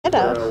Could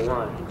have.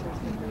 1.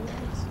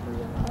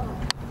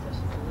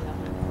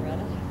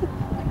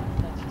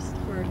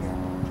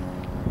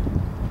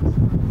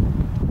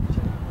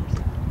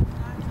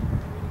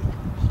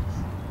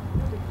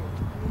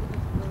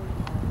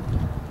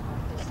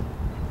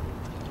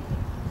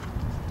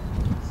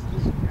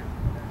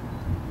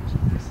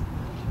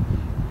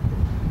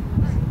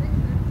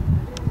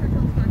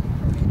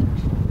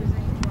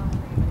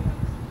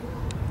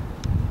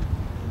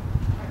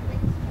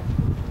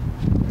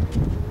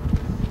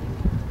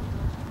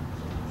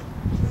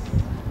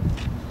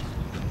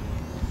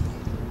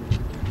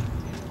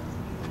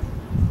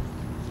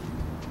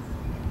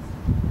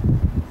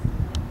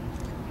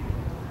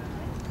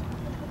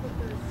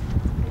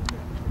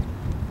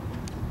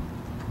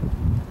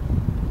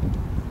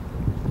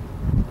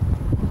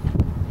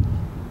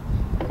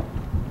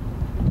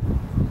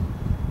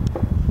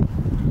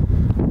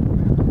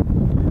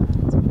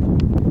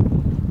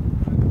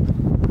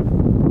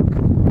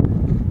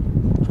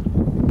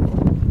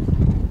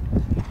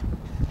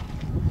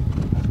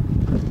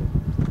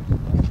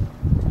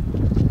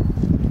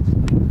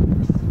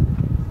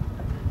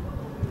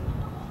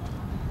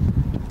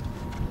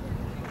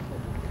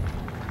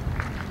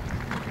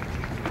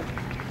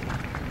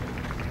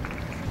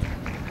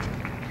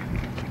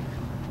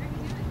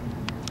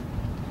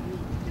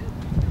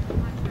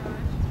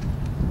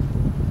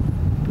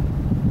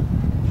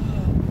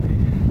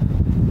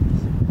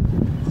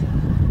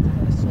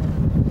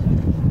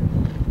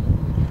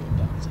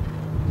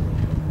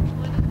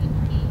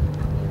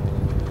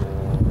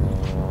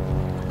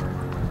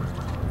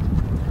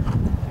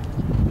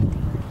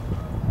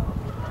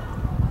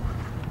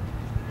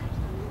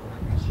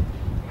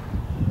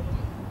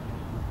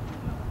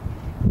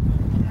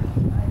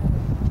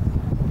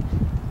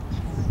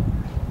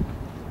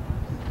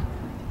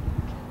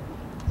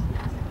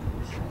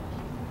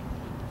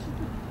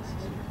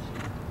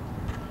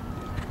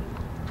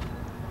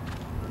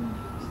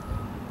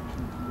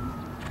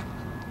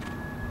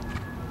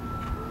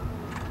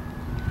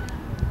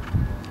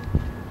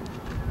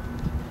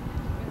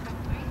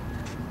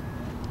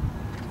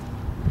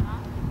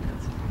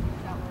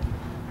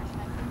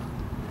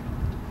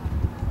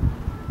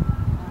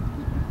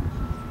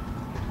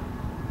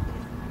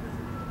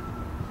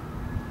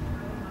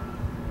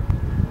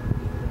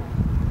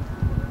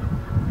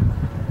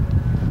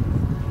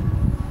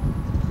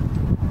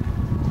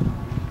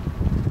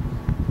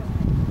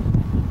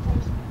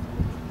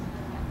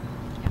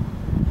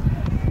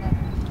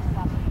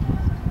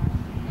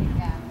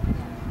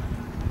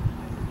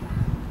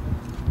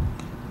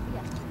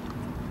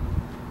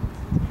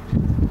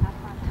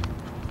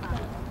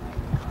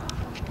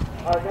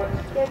 Our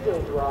next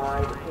scheduled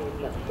ride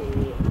in the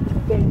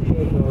San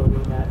Diego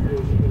Arena is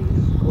a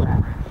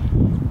scratch.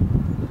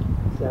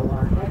 So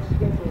our next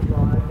scheduled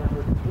ride,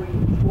 number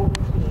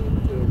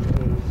 314, is a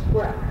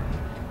scratch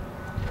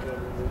in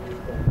the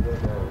San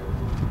Diego.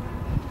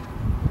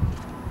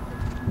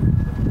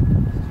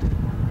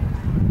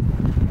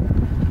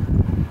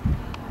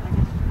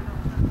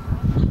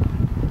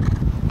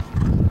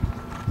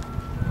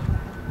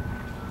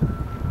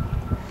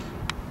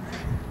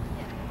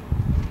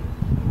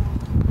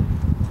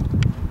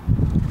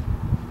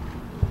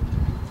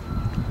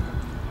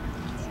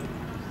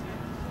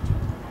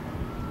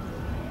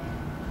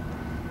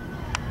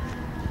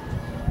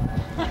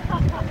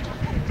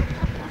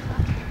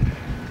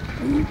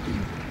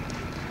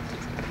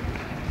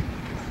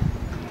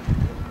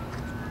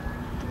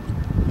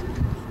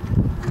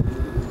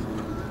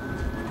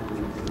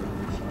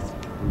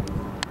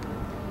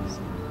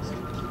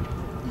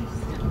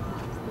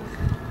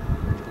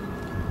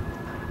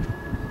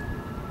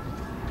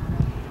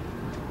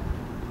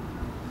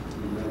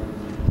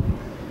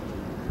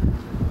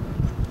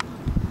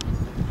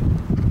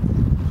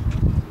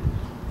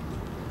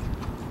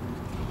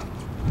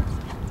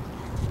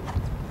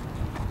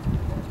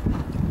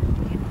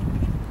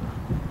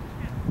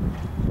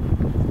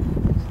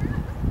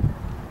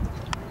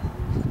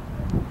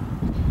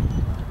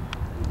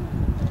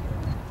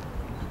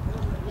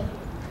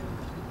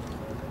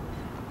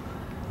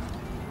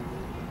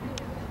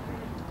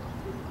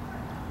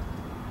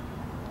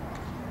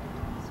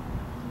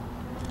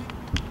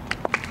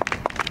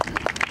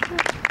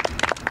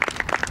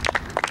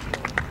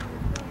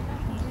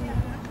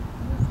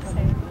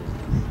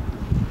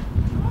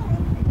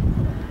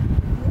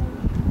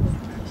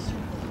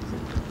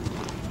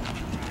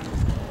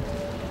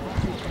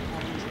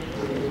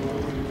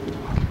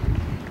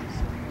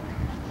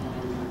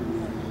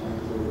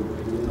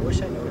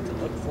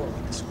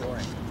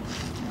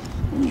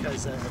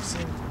 Because I've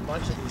seen a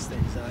bunch of these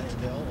things and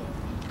they all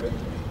look good to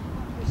me.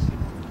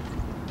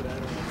 But I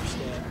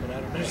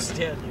don't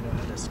understand, you know,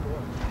 how to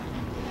score.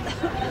 I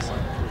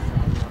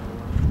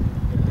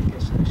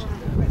guess I should.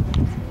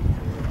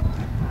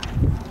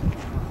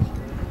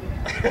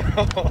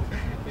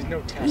 There's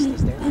no test,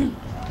 is there?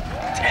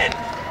 10!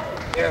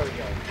 There we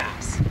go,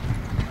 pass.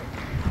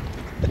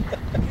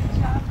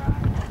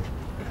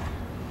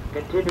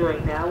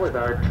 Continuing now with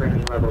our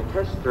training level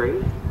test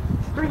 3.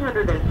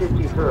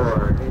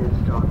 354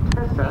 is John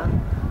Tessa,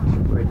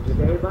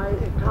 Today by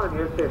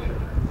Tanya Fisher.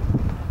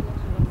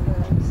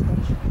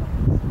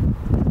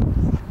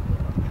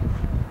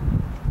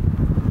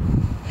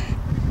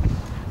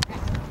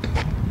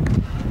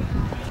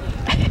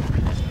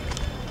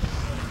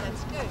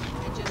 That's good.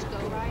 And just go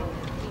right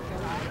and keep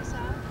your eyes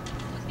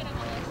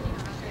out.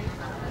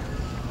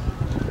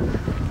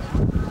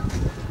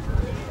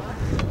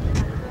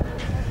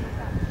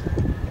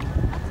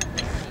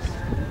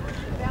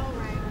 Bell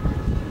rang.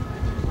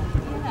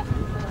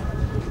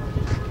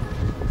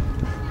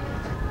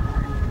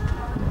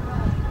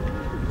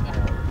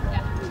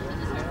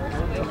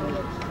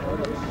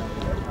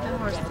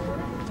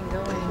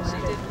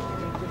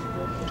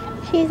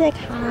 She's like,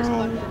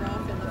 hi.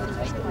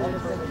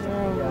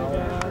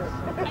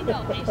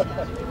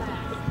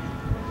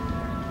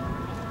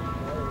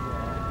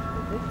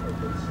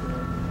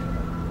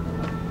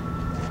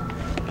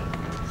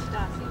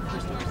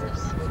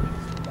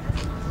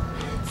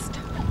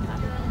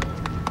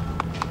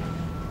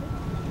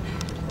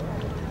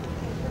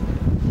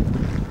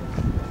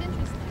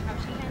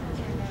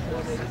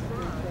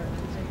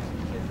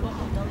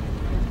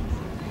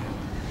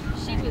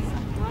 She was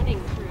running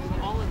through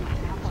all of my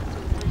outputs for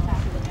the first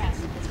half of the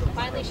test.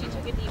 Finally, she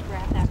took a deep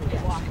breath after the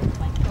walk and was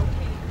like,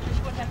 okay.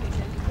 What happened?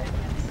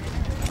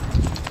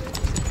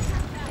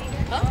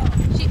 Oh,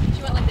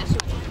 she went like this. She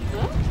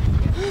went,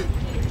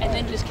 huh? And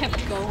then just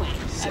kept going.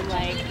 I'm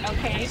like,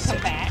 okay,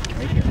 come back.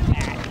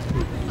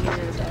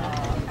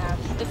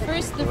 The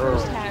first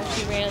half,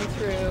 she ran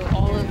through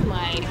all of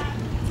my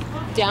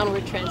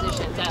downward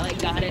transitions. I like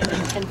got it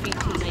 10 feet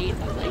too late.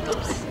 I was like,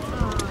 oops.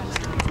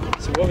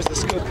 So what was the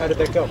scoop? How did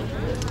that go?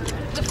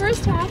 The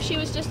first half, she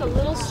was just a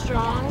little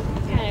strong,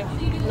 kind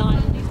of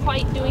not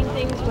quite doing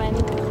things when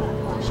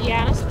she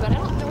asked, but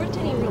there weren't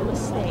any real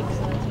mistakes.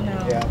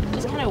 No. Yeah.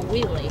 Just kind of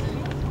wheelie.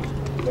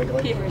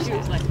 Wiggling? She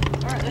was like,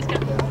 all right, let's go.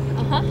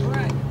 Uh-huh. All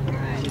right.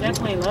 She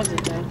definitely loves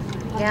it though.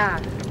 Yeah.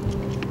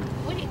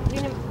 What, you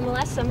gonna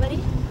molest somebody?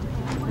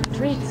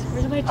 Treats.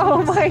 Where's my treats?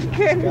 Oh my Got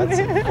goodness.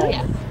 some Oh,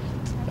 yeah.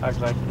 I was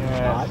like,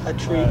 Not a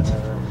treat.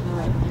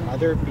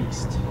 Other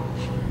beast.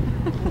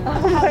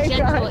 Oh my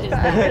gentle gosh, is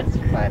that's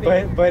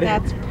funny. But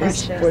That's it's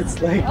precious.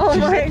 what's like. Oh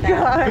my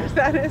gosh,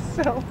 that is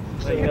so.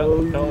 like,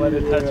 don't let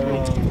it touch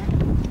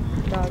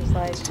me. Dog's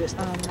like, just-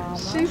 mama.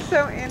 She's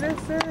so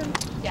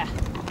innocent. Yeah.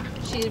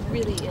 She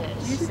really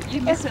is. You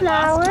A missed it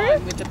last flower?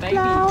 time with the baby.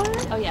 Flower?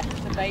 Oh, yeah.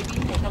 The baby,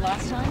 the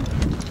last time.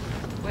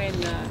 When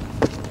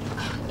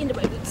Into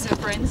my boots. her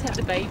friends had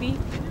the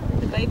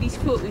baby's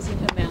foot was in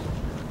her mouth.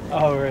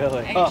 Oh,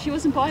 really? And she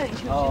wasn't biting,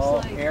 she was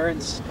Oh, just like...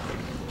 Aaron's.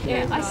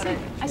 Yeah, I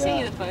sent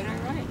you the photo,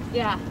 right?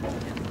 Yeah.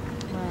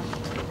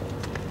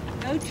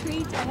 No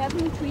treats, I have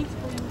no treats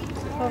for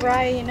you. Well,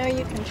 Rya, you know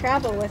you can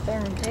travel with her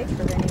and take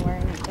her anywhere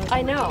and it doesn't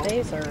I know.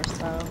 phase her,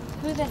 so.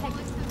 Who the heck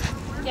is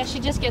this? Yeah, she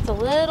just gets a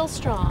little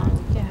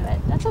strong. Yeah.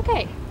 But that's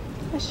okay.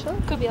 Yeah, sure.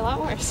 Could be a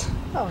lot worse.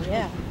 Oh,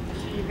 yeah.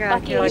 You gotta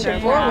Lucky feel with so her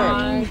good.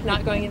 forward,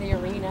 not going in the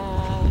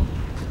arena.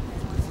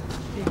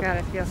 You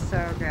gotta feel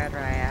so good,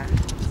 Rya.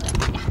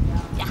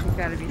 You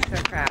gotta be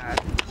so proud.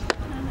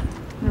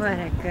 What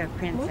a good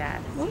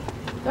princess.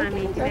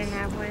 Mommy, can I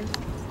have one?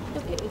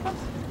 Okay,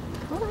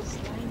 hold on.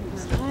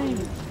 It's time.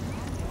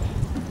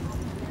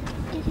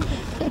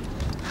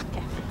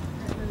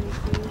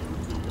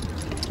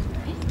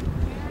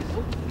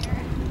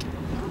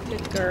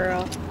 Good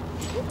girl.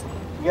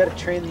 You got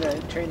to train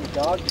the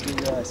dog to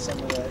do some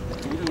of the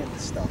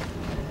obedience stuff.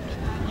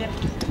 Yeah,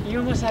 you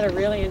almost had a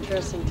really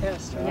interesting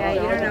test. Right? Yeah, you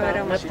don't know what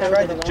almost She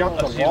tried to jump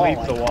the She wall.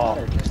 leaped the I wall caught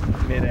her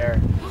just-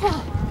 midair.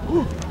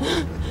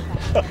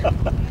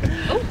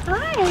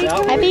 Hi. That Hi,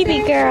 was- baby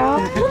girl.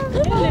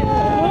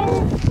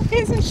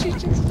 Isn't she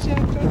just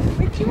gentle?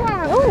 Look you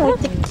are. Oh,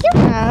 look at you.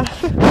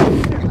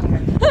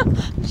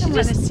 She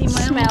just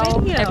smell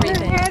Her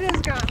everything. head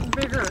has gotten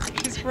bigger.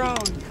 She's grown.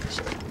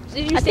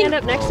 Did you stand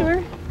up next to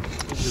her?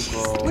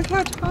 Look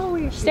how tall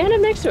is she. Stand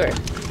up next to her.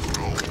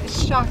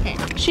 It's shocking.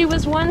 She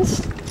was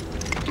once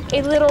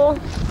a little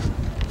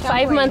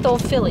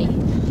 5-month-old filly.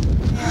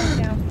 Yeah,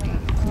 definitely.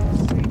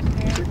 Oh, sweet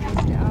babies,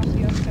 they all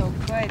feel so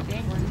good.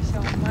 They learn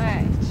so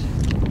much.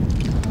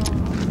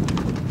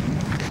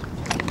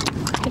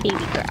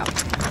 Baby girl.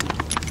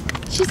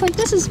 She's like,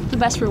 this is the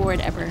best reward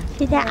ever.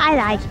 She said, I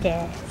like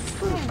this.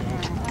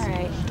 All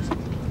right.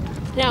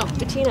 Now,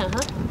 Bettina,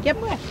 huh? Yep.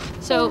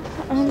 So,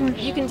 Oh my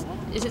you can,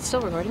 is it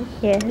still recording?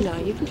 Yes. No,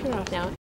 you can turn it off now.